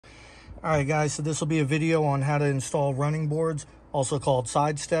Alright guys, so this will be a video on how to install running boards, also called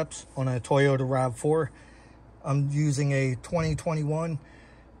side steps, on a Toyota RAV4. I'm using a 2021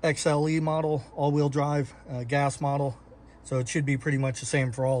 XLE model, all-wheel drive, gas model, so it should be pretty much the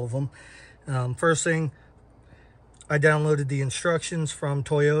same for all of them. First thing, I downloaded the instructions from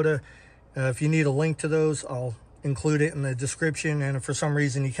Toyota. If you need a link to those, I'll include it in the description, and if for some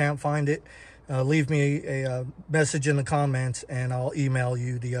reason you can't find it, leave me a message in the comments and I'll email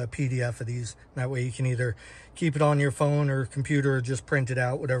you the PDF of these. That way you can either keep it on your phone or computer or just print it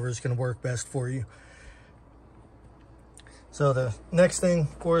out, whatever is going to work best for you. So the next thing,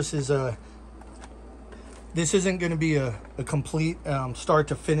 of course, is this isn't going to be a complete start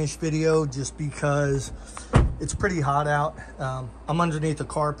to finish video just because it's pretty hot out. I'm underneath a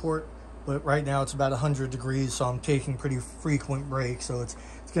carport, but right now it's about 100 degrees, so I'm taking pretty frequent breaks. So it's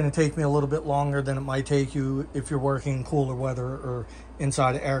going to take me a little bit longer than it might take you if you're working in cooler weather or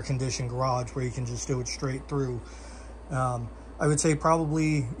inside an air-conditioned garage where you can just do it straight through. I would say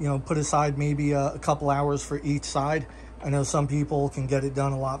probably, put aside maybe a couple hours for each side. I know some people can get it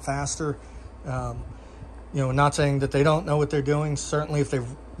done a lot faster. Not saying that they don't know what they're doing. Certainly if they're,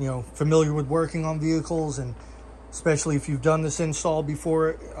 familiar with working on vehicles, and especially if you've done this install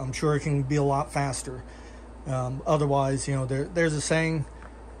before, I'm sure it can be a lot faster. Otherwise, there's a saying,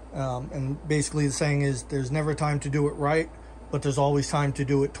 and basically the saying is there's never time to do it right, but there's always time to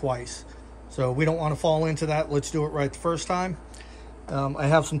do it twice. So we don't want to fall into that. Let's do it right the first time. I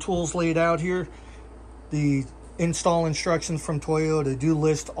have some tools laid out here. The install instructions from Toyota do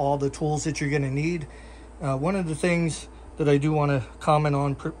list all the tools that you're going to need. One of the things that I do want to comment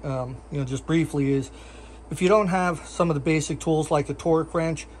on, just briefly, is if you don't have some of the basic tools like a torque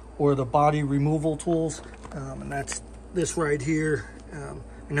wrench or the body removal tools, and that's this right here.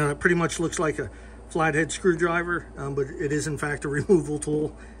 I know it pretty much looks like a flathead screwdriver, but it is in fact a removal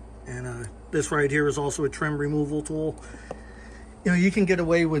tool. And this right here is also a trim removal tool. You can get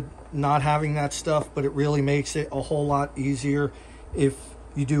away with not having that stuff, but it really makes it a whole lot easier if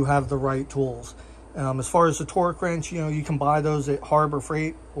you do have the right tools. As far as the torque wrench, you can buy those at Harbor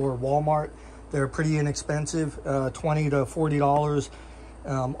Freight or Walmart. They're pretty inexpensive, $20 to $40.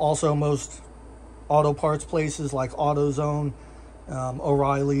 Also, most auto parts places like AutoZone,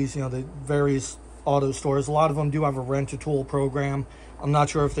 O'Reilly's, the various auto stores, a lot of them do have a rent-a-tool program. I'm not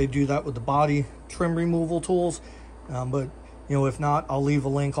sure if they do that with the body trim removal tools, but if not, I'll leave a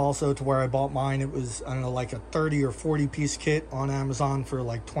link also to where I bought mine. It was, I don't know, like a 30 or 40 piece kit on Amazon for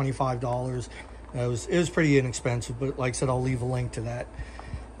like $25. It was pretty inexpensive, but like I said, I'll leave a link to that.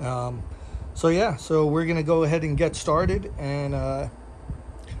 So yeah, so we're gonna go ahead and get started, and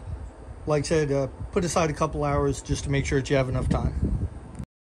like I said, put aside a couple hours just to make sure that you have enough time.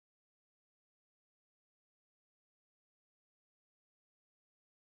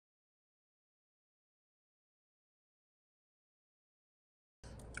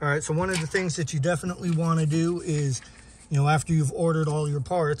 All right, so one of the things that you definitely want to do is, after you've ordered all your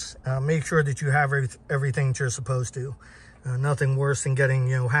parts, make sure that you have everything that you're supposed to. Nothing worse than getting,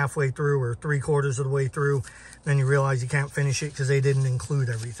 halfway through or 3/4 of the way through, then you realize you can't finish it because they didn't include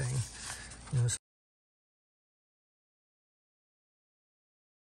everything.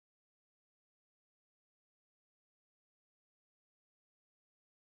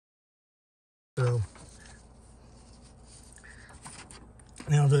 So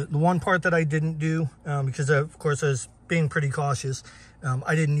now the one part that I didn't do, because of course I was being pretty cautious,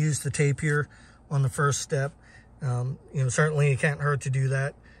 I didn't use the tape here on the first step. Certainly it can't hurt to do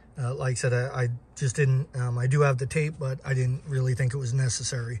that. Like I said, I just didn't, I do have the tape, but I didn't really think it was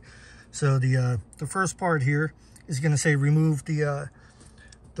necessary. So the first part here is going to say remove the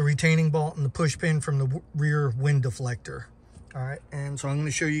retaining bolt and the push pin from the rear wind deflector. All right, and so I'm going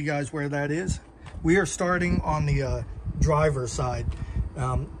to show you guys where that is. We are starting on the driver's side.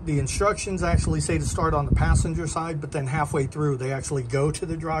 The instructions actually say to start on the passenger side, but then halfway through they actually go to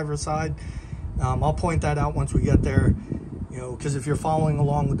the driver's side. I'll point that out once we get there, because if you're following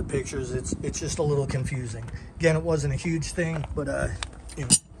along with the pictures, it's just a little confusing. Again, it wasn't a huge thing, but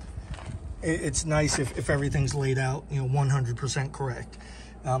it's nice if everything's laid out 100% correct.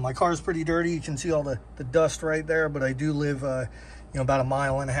 My car is pretty dirty. You can see all the dust right there, but I do live about a 1.5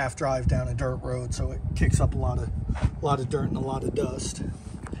 mile drive down a dirt road, so it kicks up a lot of dirt and a lot of dust.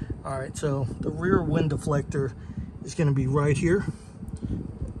 All right, so the rear wind deflector is going to be right here,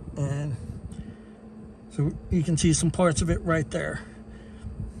 and so you can see some parts of it right there.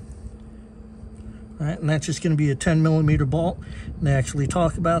 All right, and that's just going to be a 10mm bolt, and they actually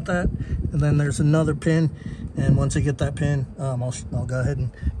talk about that. And then there's another pin, and once I get that pin, I'll go ahead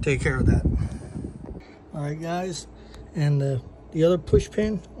and take care of that. All right, guys, and the the other push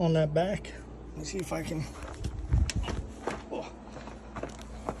pin on that back. Let me see if I can. Oh.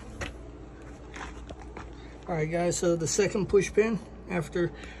 All right, guys, so the second push pin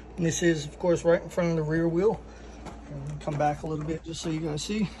after, and this is, of course, right in front of the rear wheel. And come back a little bit just so you guys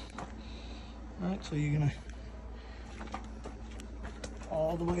see. All right, so you're gonna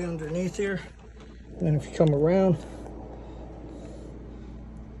all the way underneath here. And then if you come around,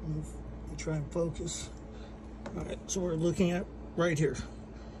 you try and focus. All right, so we're looking at right here.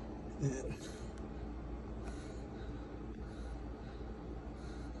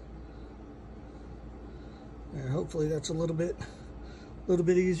 And hopefully that's a little bit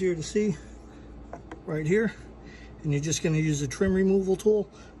easier to see right here. And you're just going to use a trim removal tool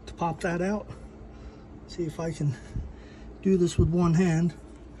to pop that out. See if I can do this with one hand.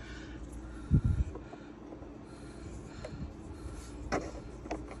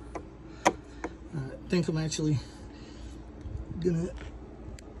 I think I'm actually gonna,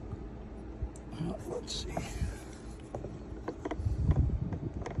 let's see.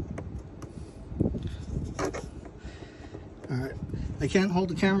 All right, I can't hold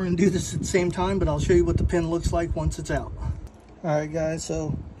the camera and do this at the same time, but I'll show you what the pin looks like once it's out. All right, guys,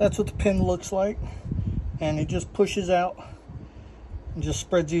 so that's what the pin looks like. And it just pushes out and just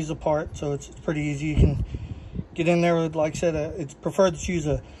spreads these apart. So it's pretty easy. You can get in there with, like I said, it's preferred to use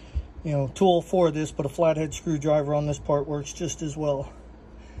a tool for this, but a flathead screwdriver on this part works just as well.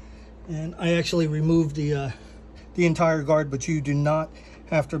 And I actually removed the entire guard, but you do not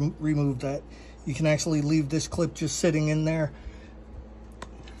have to remove that. You can actually leave this clip just sitting in there.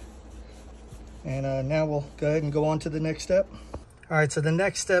 And now we'll go ahead and go on to the next step. All right, so the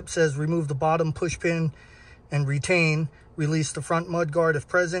next step says remove the bottom push pin and retain. Release the front mud guard if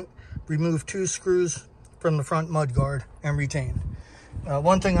present. Remove 2 screws from the front mud guard and retain.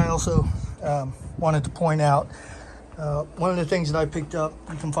 One thing I also wanted to point out, one of the things that I picked up,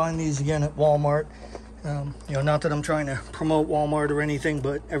 you can find these again at Walmart. Not that I'm trying to promote Walmart or anything,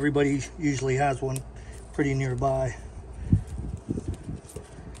 but everybody usually has one pretty nearby.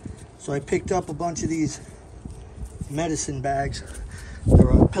 So I picked up a bunch of these medicine bags.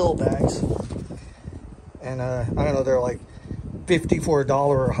 They're pill bags. And I don't know, they're like 50 for $1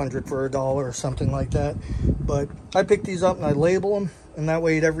 or 100 for $1 or something like that. But I picked these up and I label them. And that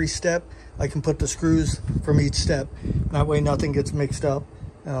way at every step, I can put the screws from each step. That way nothing gets mixed up.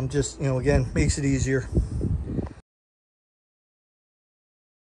 Just, again, makes it easier.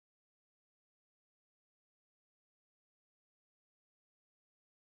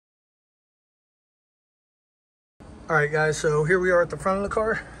 All right, guys, so here we are at the front of the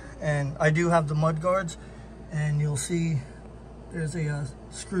car, and I do have the mud guards, and you'll see there's a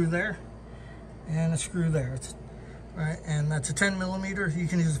screw there and a screw there. All right, and that's a 10 millimeter. You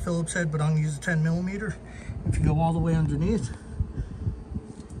can use a Phillips head, but I'm gonna use a 10 millimeter. If you go all the way underneath,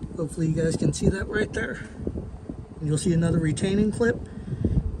 hopefully you guys can see that right there. And you'll see another retaining clip.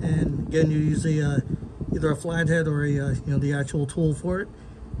 And again, you use either a flathead or the actual tool for it.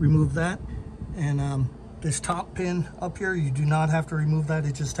 Remove that, and this top pin up here, you do not have to remove that,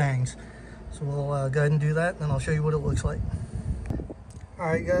 it just hangs. So we'll go ahead and do that, and then I'll show you what it looks like. All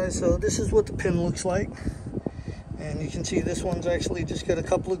right, guys, so this is what the pin looks like. And you can see this one's actually just got a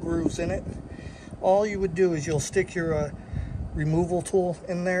couple of grooves in it. All you would do is you'll stick your removal tool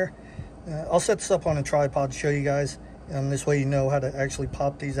in there. I'll set this up on a tripod to show you guys. This way you know how to actually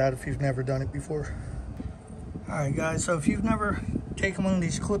pop these out if you've never done it before. All right, guys, so if you've never taken one of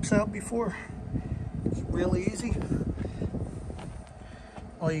these clips out before, it's really easy.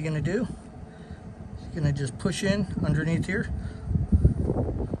 All you're gonna do is you're gonna just push in underneath here.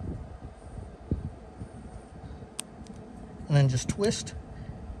 And then just twist,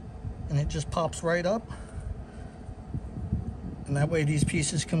 and it just pops right up. And that way these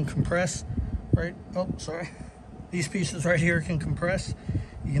pieces can compress, right? Oh, sorry. These pieces right here can compress.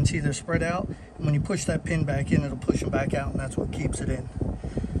 You can see they're spread out. And when you push that pin back in, it'll push them back out, and that's what keeps it in.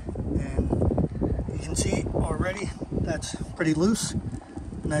 And you can see already that's pretty loose.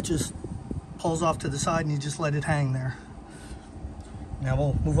 And that just pulls off to the side, and you just let it hang there. Now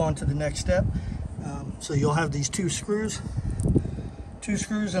we'll move on to the next step. So you'll have these two screws in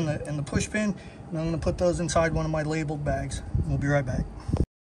the push pin, and I'm going to put those inside one of my labeled bags. We'll be right back.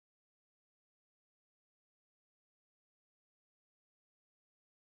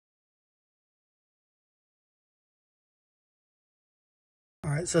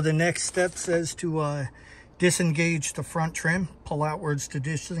 All right, so the next step says to disengage the front trim, pull outwards to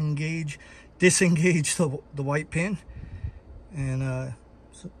disengage the white pin, and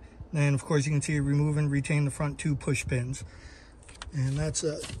then of course you can see remove and retain the front 2 push pins. And that's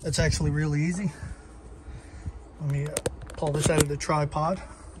actually really easy. Let me pull this out of the tripod.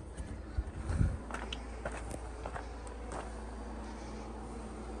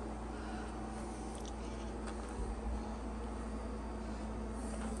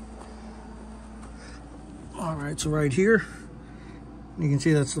 All right, so right here, you can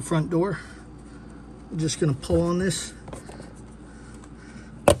see that's the front door. I'm just gonna pull on this.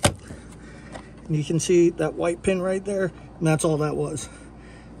 And you can see that white pin right there, and that's all that was.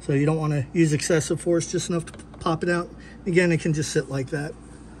 So you don't wanna use excessive force, just enough to pop it out. Again, it can just sit like that.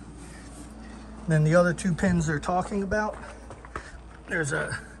 Then the other two pins they're talking about, we're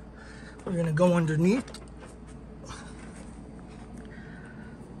gonna go underneath.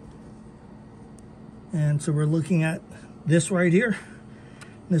 And so we're looking at this right here,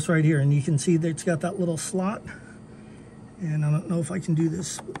 and you can see that it's got that little slot. And I don't know if I can do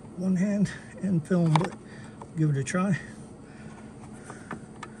this with one hand and film, but I'll give it a try.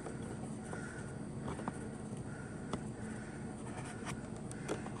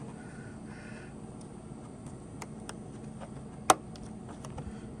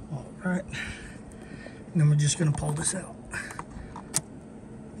 All right, and then we're just gonna pull this out.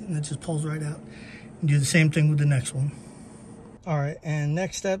 And that just pulls right out. And do the same thing with the next one. All right, and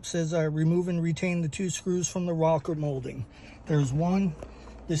next step says remove and retain the 2 screws from the rocker molding. There's one,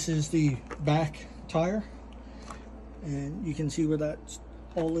 this is the back tire, and you can see where that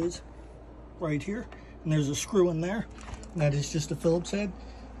hole is right here. And there's a screw in there, and that is just a Phillips head.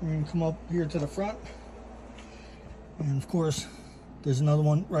 We're gonna come up here to the front, and of course, there's another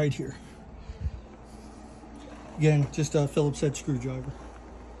one right here. Again, just a Phillips head screwdriver.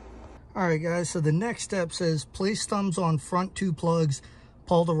 All right, guys, so the next step says place thumbs on front 2 plugs,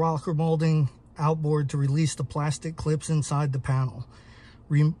 pull the rocker molding outboard to release the plastic clips inside the panel.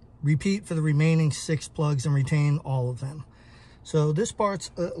 Repeat for the remaining 6 plugs and retain all of them. So this part's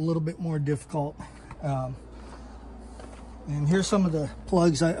a little bit more difficult. And here's some of the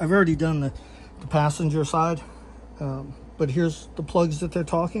plugs. I've already done the passenger side, but here's the plugs that they're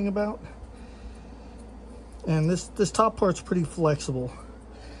talking about. And this top part's pretty flexible.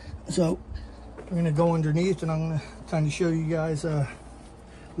 So we're gonna go underneath, and I'm gonna kind of show you guys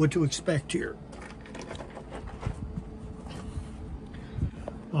what to expect here.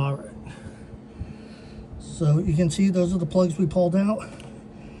 All right, so you can see those are the plugs we pulled out.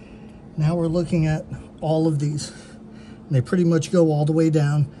 Now we're looking at all of these. They pretty much go all the way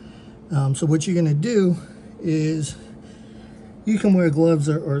down. So what you're gonna do is, you can wear gloves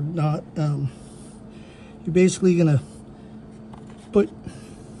or not. You're basically gonna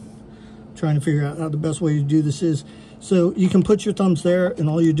trying to figure out how the best way to do this is. So you can put your thumbs there, and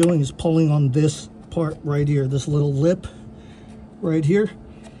all you're doing is pulling on this part right here, this little lip right here,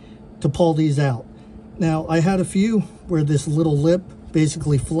 to pull these out. Now, I had a few where this little lip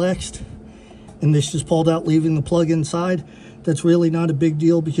basically flexed, and this just pulled out, leaving the plug inside. That's really not a big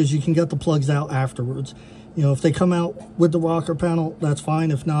deal, because you can get the plugs out afterwards. You know, if they come out with the rocker panel, that's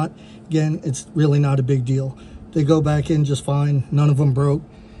fine. If not, again, it's really not a big deal. They go back in just fine. None of them broke.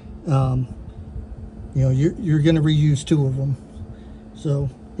 You know, you're going to reuse 2 of them. So,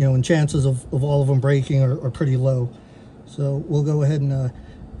 you know, and chances of all of them breaking are pretty low. So we'll go ahead and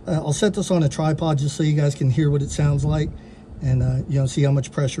I'll set this on a tripod just so you guys can hear what it sounds like, and you know, see how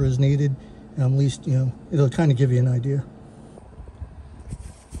much pressure is needed. And at least, you know, it'll kind of give you an idea.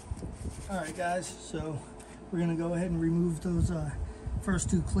 All right, guys, so we're going to go ahead and remove those first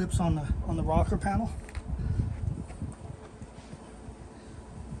 2 clips on the rocker panel.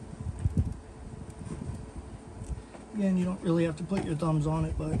 Again, you don't really have to put your thumbs on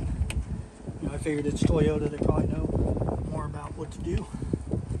it, but you know, I figured it's Toyota, they probably know more about what to do.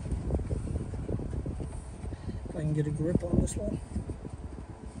 If I can get a grip on this one.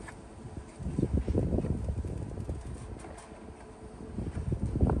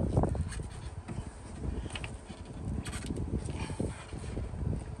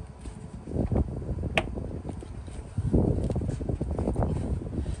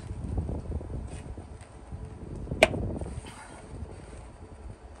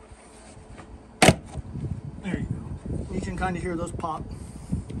 There you go. You can kind of hear those pop.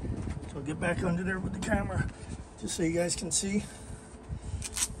 So I'll get back under there with the camera just so you guys can see.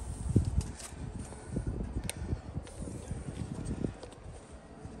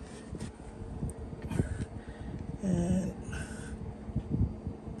 And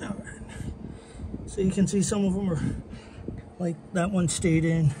all right. So you can see some of them are like that one stayed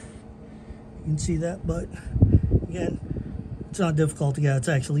in. You can see that, but again, it's not difficult to get. It's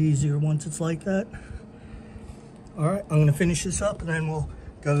actually easier once it's like that. All right, I'm gonna finish this up and then we'll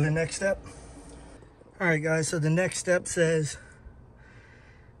go to the next step. All right, guys, so the next step says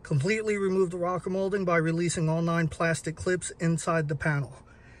completely remove the rocker molding by releasing all 9 plastic clips inside the panel.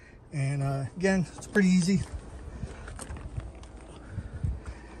 And again, it's pretty easy.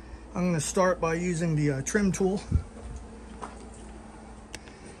 I'm going to start by using the trim tool.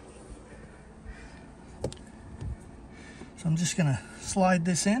 So I'm just going to slide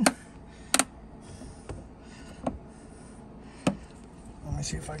this in. Let me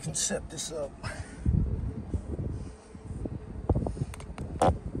see if I can set this up.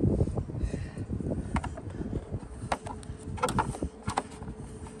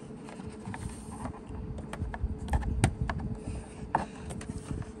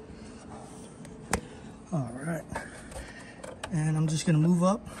 All right, and I'm just going to move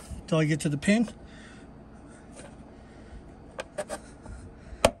up until I get to the pin.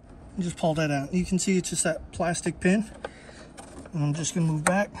 And just pull that out. You can see it's just that plastic pin. And I'm just going to move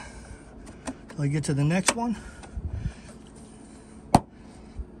back until I get to the next one.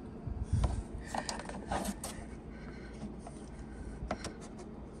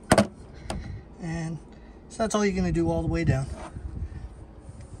 And so that's all you're going to do all the way down.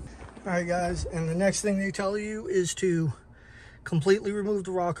 All right, guys, and the next thing they tell you is to completely remove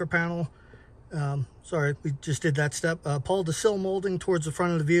the rocker panel. Sorry, we just did that step. Pull the sill molding towards the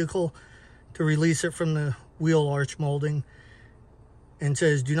front of the vehicle to release it from the wheel arch molding. And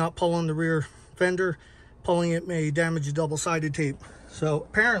says, do not pull on the rear fender. Pulling it may damage the double-sided tape. So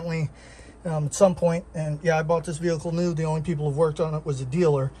apparently, at some point, and yeah, I bought this vehicle new. The only people who've worked on it was a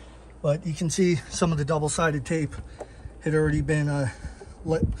dealer. But you can see some of the double-sided tape had already been a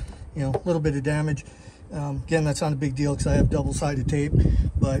little bit of damage. Again, that's not a big deal because I have double-sided tape.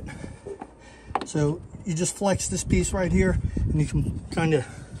 But so you just flex this piece right here, and you can kind of,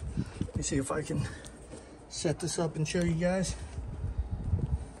 let me see if I can set this up and show you guys.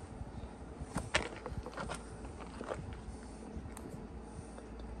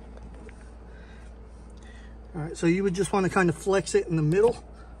 All right, so you would just want to kind of flex it in the middle.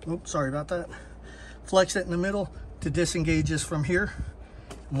 Oops, sorry about that. Flex it in the middle to disengage this from here.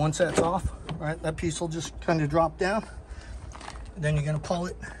 And once that's off, all right, that piece will just kind of drop down. And then you're going to pull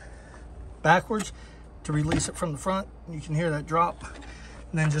it backwards to release it from the front. And you can hear that drop.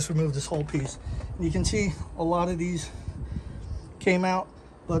 And then just remove this whole piece. And you can see a lot of these came out,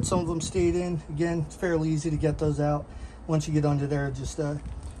 but some of them stayed in. Again, it's fairly easy to get those out. Once you get under there, just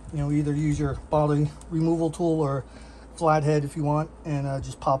either use your body removal tool or flathead if you want, and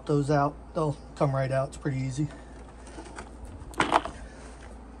just pop those out. They'll come right out. It's pretty easy.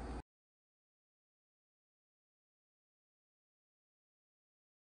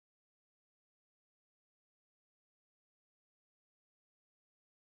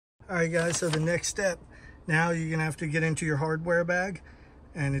 All right, guys, so the next step, now you're gonna have to get into your hardware bag,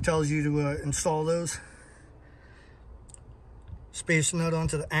 and it tells you to install those. Spacer nut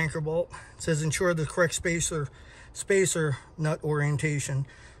onto the anchor bolt. It says ensure the correct spacer nut orientation,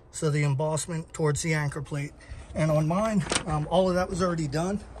 so the embossment towards the anchor plate. And on mine, all of that was already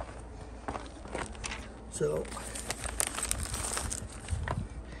done. So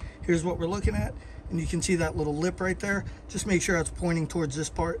here's what we're looking at, and you can see that little lip right there. Just make sure it's pointing towards this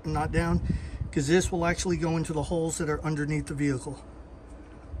part and not down, because this will actually go into the holes that are underneath the vehicle.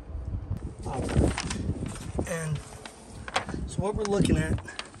 And so what we're looking at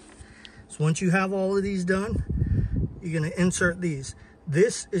is, once you have all of these done, you're going to insert these.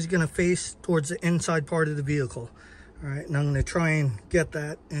 This is going to face towards the inside part of the vehicle. All right, and I'm going to try and get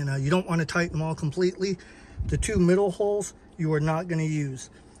that. And you don't want to tighten them all completely. The 2 middle holes you are not going to use.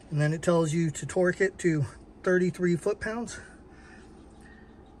 And then it tells you to torque it to 33 foot-pounds.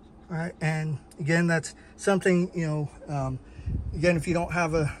 All right, and again, that's something, again, if you don't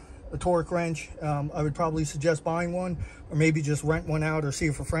have a torque wrench, I would probably suggest buying one, or maybe just rent one out, or see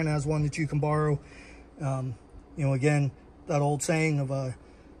if a friend has one that you can borrow. Again, that old saying of,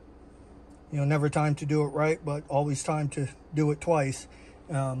 never time to do it right, but always time to do it twice.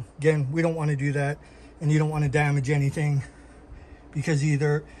 Again, we don't want to do that, and you don't want to damage anything because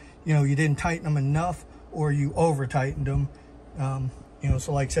either, you didn't tighten them enough or you over tightened them.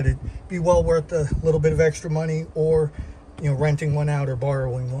 So like I said, it'd be well worth a little bit of extra money, or renting one out or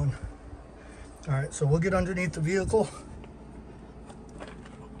borrowing one. All right, so we'll get underneath the vehicle.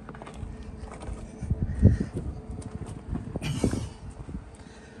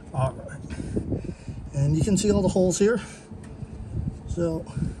 All right, and you can see all the holes here. So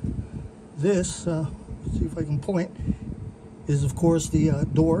this, see if I can point, is of course the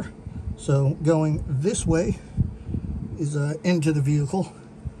door. So going this way is into the vehicle.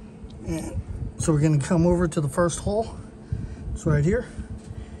 And so we're going to come over to the first hole. It's right here.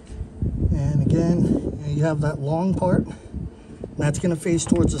 And again, you have that long part. That's going to face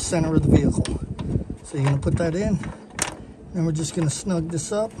towards the center of the vehicle. So you're going to put that in, and we're just going to snug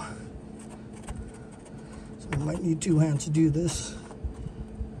this up. So we might need 2 hands to do this.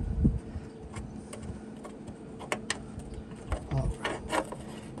 All right.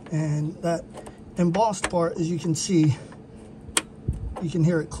 And that embossed part, as you can see, you can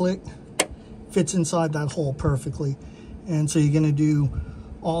hear it click, fits inside that hole perfectly. And so you're going to do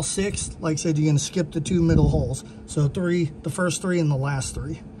all 6. Like I said, you're going to skip the 2 middle holes. So 3, the first 3 and the last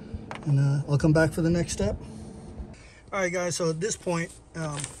 3. And I'll come back for the next step. All right, guys, so at this point,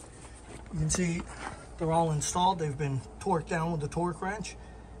 you can see they're all installed. They've been torqued down with the torque wrench.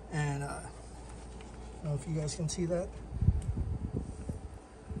 And I don't know if you guys can see that.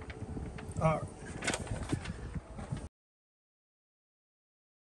 All right.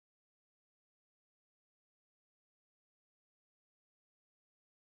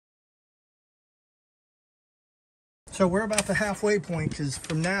 So we're about the halfway point, because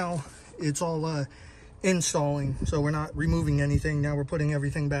from now it's all installing. So we're not removing anything. Now we're putting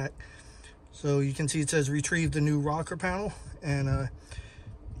everything back. So you can see it says retrieve the new rocker panel and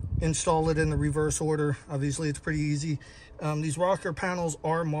install it in the reverse order. Obviously it's pretty easy. These rocker panels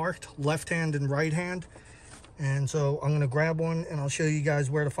are marked left hand and right hand. And so I'm going to grab one and I'll show you guys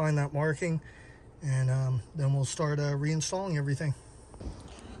where to find that marking. And then we'll start reinstalling everything.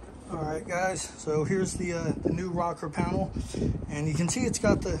 All right, guys, so here's the new rocker panel, and you can see it's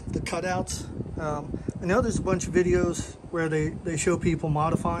got the cutouts. I know there's a bunch of videos where they show people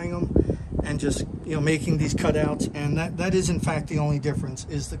modifying them and just, you know, making these cutouts, and that is in fact the only difference,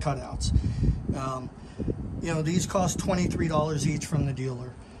 is the cutouts. You know, these cost $23 each from the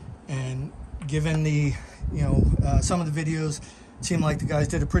dealer, and given the, you know, some of the videos seem like the guys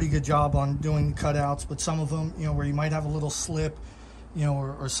did a pretty good job on doing the cutouts, but some of them, you know, where you might have a little slip, you know,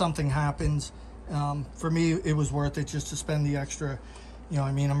 or something happens. For me, it was worth it just to spend the extra. You know,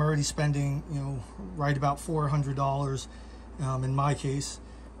 I mean, I'm already spending, you know, right about $400 in my case,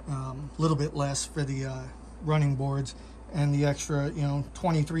 a little bit less for the running boards, and the extra, you know,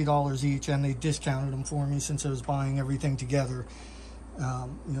 $23 each, and they discounted them for me since I was buying everything together. You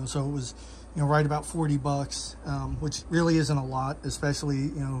know, so it was, you know, right about 40 bucks, which really isn't a lot, especially,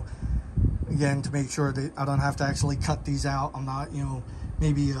 you know, again, to make sure that I don't have to actually cut these out. I'm not, you know,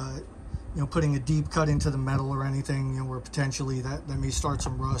 maybe, you know, putting a deep cut into the metal or anything, you know, where potentially that may start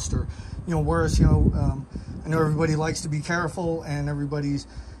some rust, or, you know, worse, you know, I know everybody likes to be careful, and everybody's,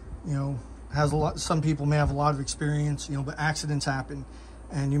 you know, has a lot, some people may have a lot of experience, you know, but accidents happen,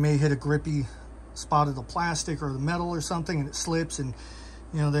 and you may hit a grippy spot of the plastic or the metal or something, and it slips, and,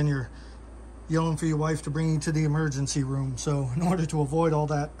 you know, then you're yelling for your wife to bring you to the emergency room. So in order to avoid all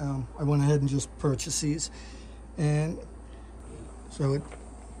that, I went ahead and just purchased these. And so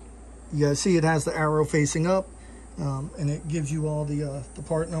you guys see it has the arrow facing up, and it gives you all the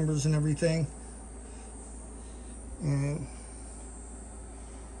part numbers and everything. And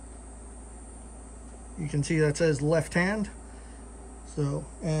you can see that says left hand. So,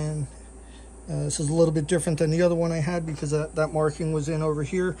 and this is a little bit different than the other one I had, because that marking was in over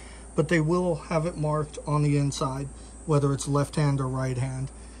here, but they will have it marked on the inside, whether it's left hand or right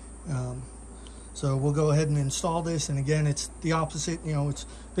hand. So we'll go ahead and install this, and again, it's the opposite. You know, it's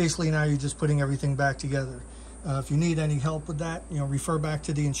basically now you're just putting everything back together. If you need any help with that, you know, refer back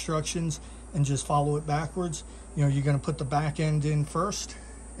to the instructions and just follow it backwards. You know, you're going to put the back end in first,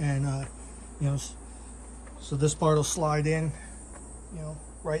 and you know, so this part will slide in, you know,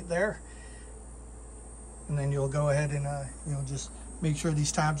 right there, and then you'll go ahead and you know, just make sure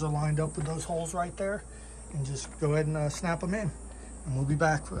these tabs are lined up with those holes right there, and just go ahead and snap them in, and we'll be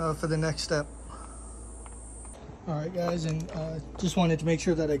back for the next step. All right, guys, and just wanted to make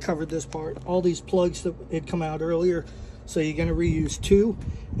sure that I covered this part. All these plugs that had come out earlier, so you're going to reuse 2,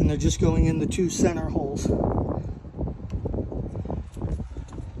 and they're just going in the 2 center holes.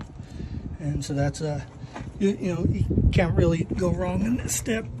 And so that's you know, you can't really go wrong in this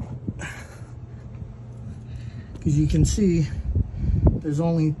step, because you can see there's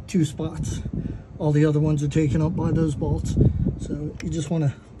only 2 spots. All the other ones are taken up by those bolts. So you just want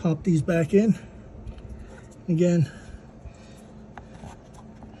to pop these back in. Again,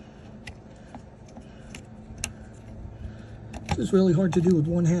 it's really hard to do with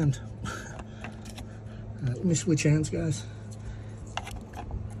one hand. Let me switch hands, guys.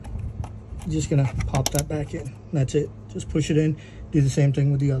 I'm just gonna pop that back in. That's it. Just push it in. Do the same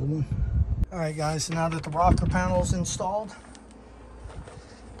thing with the other one. All right, guys, so now that the rocker panel is installed,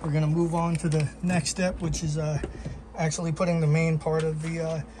 we're gonna move on to the next step, which is actually putting the main part of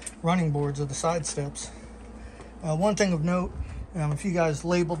the running boards, or the side steps. One thing of note, if you guys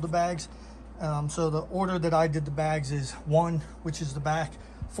labeled the bags, So the order that I did the bags is 1, which is the back,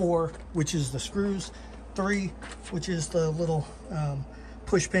 4, which is the screws, 3, which is the little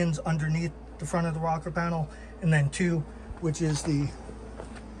push pins underneath the front of the rocker panel, and then 2, which is the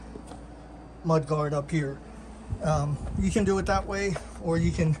mud guard up here. You can do it that way, or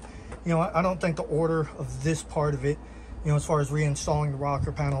you can, you know, I don't think the order of this part of it, you know, as far as reinstalling the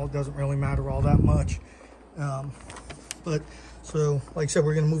rocker panel, it doesn't really matter all that much. But so like I said,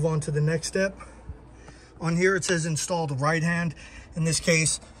 we're going to move on to the next step. On here it says install the right hand. In this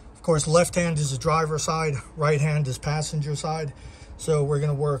case, of course, left hand is the driver side, right hand is passenger side. So we're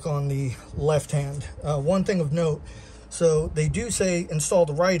going to work on the left hand. One thing of note, so they do say install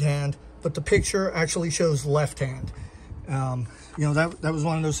the right hand, but the picture actually shows left hand. You know, that was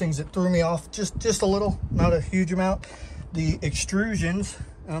one of those things that threw me off just a little, not a huge amount. The extrusions,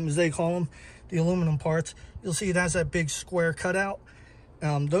 as they call them, the aluminum parts, you'll see it has that big square cutout.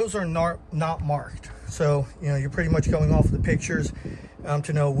 Those are not marked. So, you know, you're pretty much going off the pictures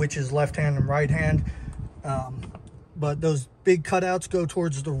to know which is left hand and right hand. But those big cutouts go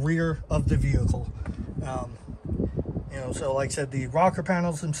towards the rear of the vehicle. You know, so like I said, the rocker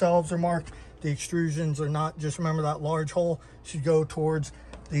panels themselves are marked. The extrusions are not. Just remember that large hole should go towards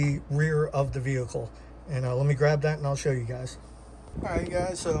the rear of the vehicle. And let me grab that and I'll show you guys. All right,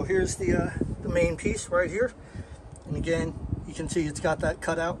 guys, so here's the main piece right here. And again, you can see it's got that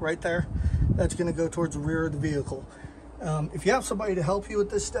cutout right there. That's going to go towards the rear of the vehicle. If you have somebody to help you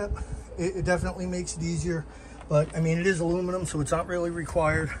with this step, it definitely makes it easier. But I mean, it is aluminum, so it's not really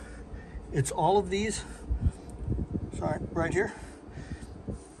required. It's all of these, sorry, right here.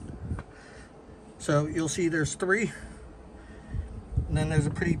 So you'll see there's 3, and then there's a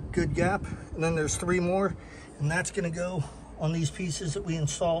pretty good gap, and then there's 3 more, and that's going to go on these pieces that we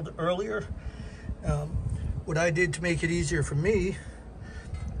installed earlier. What I did to make it easier for me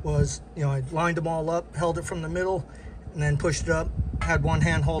was, you know, I lined them all up, held it from the middle, and then pushed it up, had one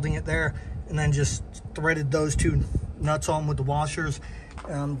hand holding it there, and then just threaded those 2 nuts on with the washers,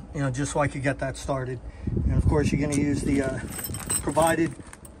 you know, just so I could get that started. And of course, you're going to use the provided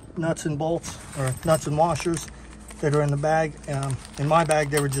nuts and bolts, or nuts and washers that are in the bag. In my bag,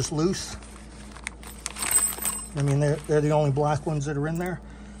 they were just loose. I mean, they're the only black ones that are in there.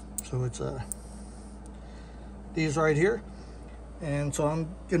 So it's these right here. And so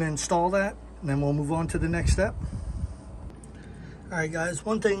I'm going to install that, and then we'll move on to the next step. All right, guys,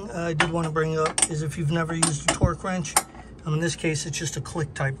 one thing I did want to bring up is if you've never used a torque wrench, in this case, it's just a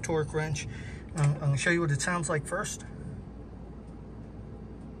click type torque wrench. I'm going to show you what it sounds like first.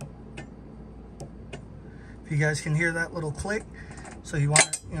 If you guys can hear that little click, so you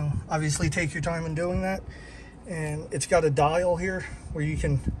want to, you know, obviously take your time in doing that. And it's got a dial here where you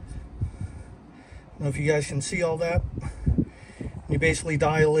can, I don't know if you guys can see all that. You basically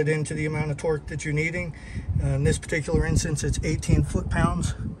dial it into the amount of torque that you're needing. In this particular instance, it's 18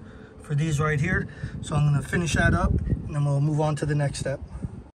 foot-pounds for these right here. So I'm going to finish that up, and then we'll move on to the next step.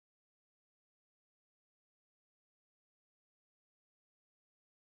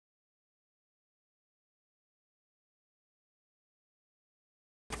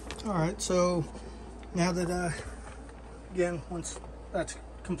 All right, so now that, again, once that's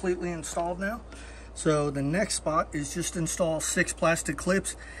completely installed now, so the next spot is just install 6 plastic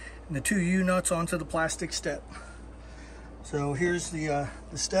clips and the 2 U-nuts onto the plastic step. So here's the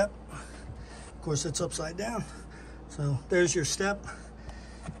step. Of course, it's upside down. So there's your step,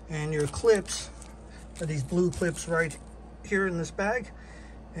 and your clips are these blue clips right here in this bag.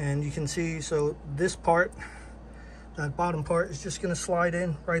 And you can see, so this part, that bottom part, is just going to slide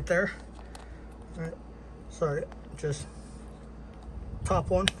in right there. All right, sorry, just top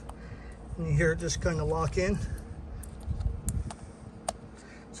one. And you hear it just kind of lock in.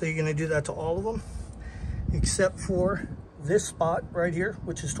 So you're going to do that to all of them, except for this spot right here,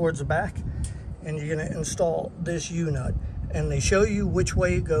 which is towards the back. And you're going to install this U-nut. And they show you which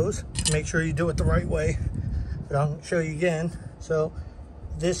way it goes. Make sure you do it the right way. But I'll show you again. So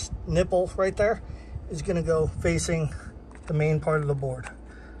this nipple right there is going to go facing the main part of the board.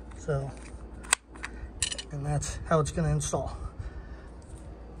 So, and that's how it's going to install.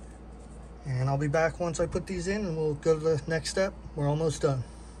 And I'll be back once I put these in, and we'll go to the next step. We're almost done.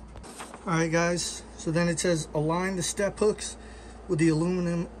 All right, guys, so then it says align the step hooks with the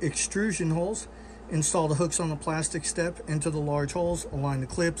aluminum extrusion holes. Install the hooks on the plastic step into the large holes. Align the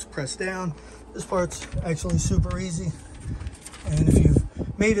clips, press down. This part's actually super easy. And if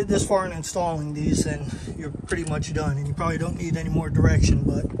you've made it this far in installing these, then you're pretty much done. And you probably don't need any more direction,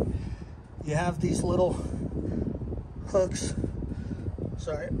 but you have these little hooks,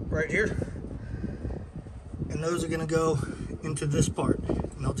 sorry, right here. And those are gonna go into this part,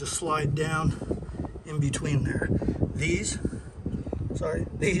 and they'll just slide down in between there. These,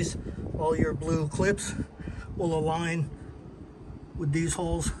 all your blue clips will align with these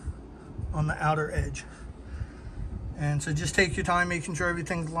holes on the outer edge. And so just take your time making sure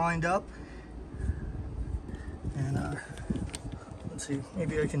everything's lined up. And let's see,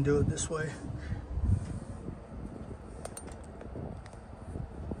 maybe I can do it this way.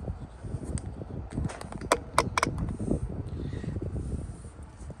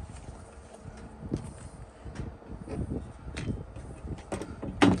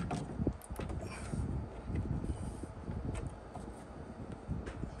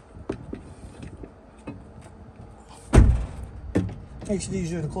 Makes it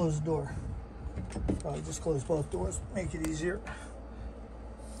easier to close the door. Probably just close both doors, make it easier.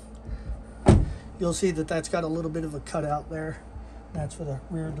 You'll see that that's got a little bit of a cutout there. That's for the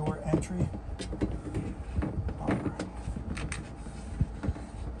rear door entry.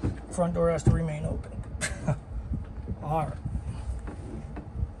 Front door has to remain open. All right.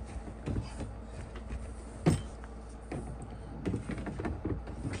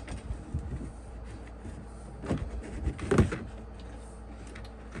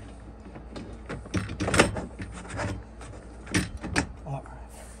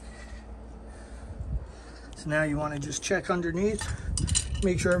 So now you want to just check underneath,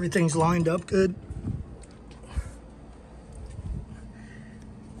 make sure everything's lined up good.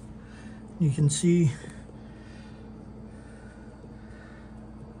 You can see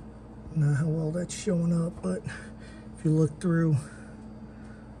not how well that's showing up, but if you look through,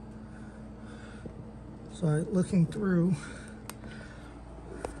 looking through,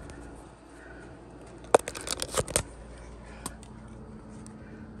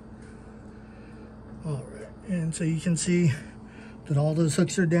 and so you can see that all those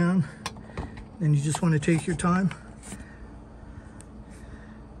hooks are down. Then you just want to take your time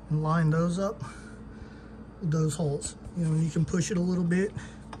and line those up with those holes. You know, and you can push it a little bit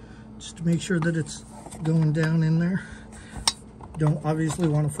just to make sure that it's going down in there. Don't obviously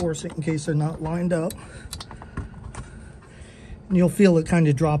want to force it in case they're not lined up. And you'll feel it kind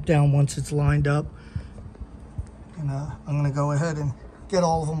of drop down once it's lined up. And I'm going to go ahead and get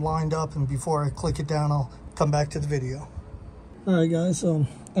all of them lined up, and before I click it down, I'll come back to the video. All right, guys, so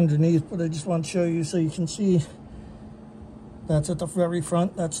underneath, but I just want to show you so you can see that's at the very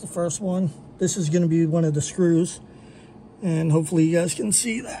front. That's the first one. This is going to be one of the screws, and hopefully you guys can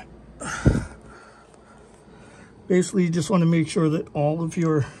see that. Basically, you just want to make sure that all of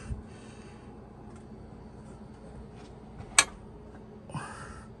your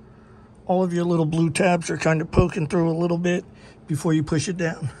little blue tabs are kind of poking through a little bit before you push it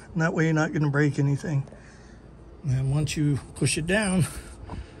down. And that way you're not going to break anything. And once you push it down,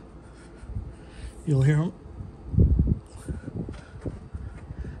 you'll hear them.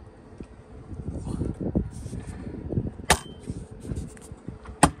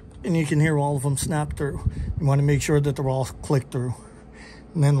 And you can hear all of them snap through. You want to make sure that they're all clicked through.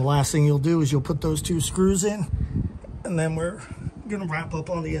 And then the last thing you'll do is you'll put those two screws in, and then we're going to wrap up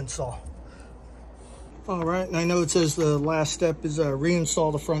on the install. All right, and I know it says the last step is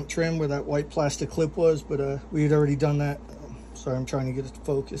reinstall the front trim where that white plastic clip was, but we had already done that. Sorry, I'm trying to get it to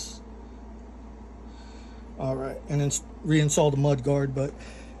focus. All right, and then reinstall the mud guard, but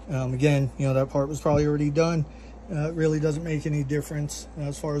again, you know, that part was probably already done. It really doesn't make any difference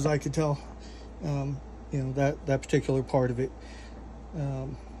as far as I could tell, you know, that particular part of it.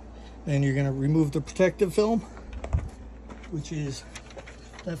 Then you're going to remove the protective film, which is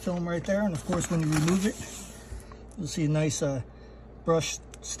that film right there. And of course, when you remove it, you'll see a nice brushed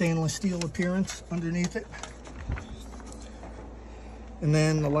stainless steel appearance underneath it. And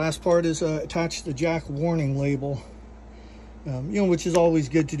then the last part is attach the jack warning label, you know, which is always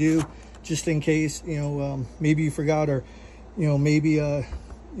good to do, just in case, you know, maybe you forgot, or, you know, maybe, you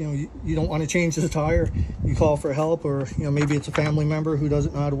know, you don't want to change the tire, you call for help, or, you know, maybe it's a family member who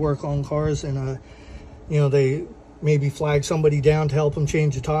doesn't know how to work on cars, and, you know, they maybe flag somebody down to help them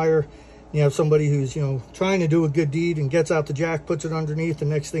change the tire. You have somebody who's, you know, trying to do a good deed and gets out the jack, puts it underneath, the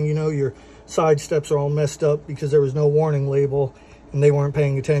next thing you know, your side steps are all messed up because there was no warning label and they weren't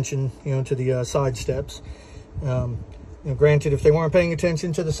paying attention, you know, to the side steps. You know, granted, if they weren't paying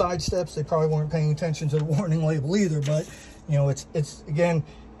attention to the side steps, they probably weren't paying attention to the warning label either. But, you know, it's again,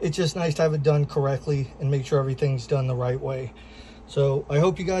 it's just nice to have it done correctly and make sure everything's done the right way. So I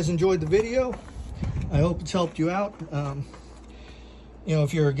hope you guys enjoyed the video. I hope it's helped you out. You know,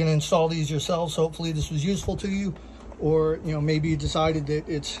 if you're going to install these yourselves, hopefully this was useful to you. Or, you know, maybe you decided that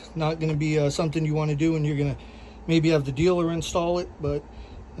it's not going to be something you want to do and you're going to maybe have the dealer install it. But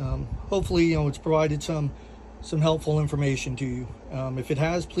hopefully, you know, it's provided some some helpful information to you. If it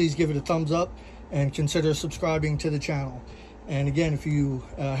has, please give it a thumbs up and consider subscribing to the channel. And again, if you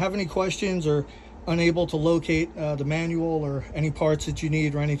have any questions or unable to locate the manual or any parts that you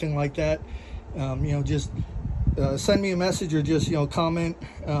need or anything like that, just send me a message or just comment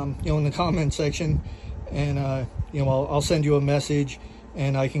in the comment section, and I'll send you a message,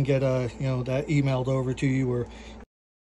 and I can get that emailed over to you, or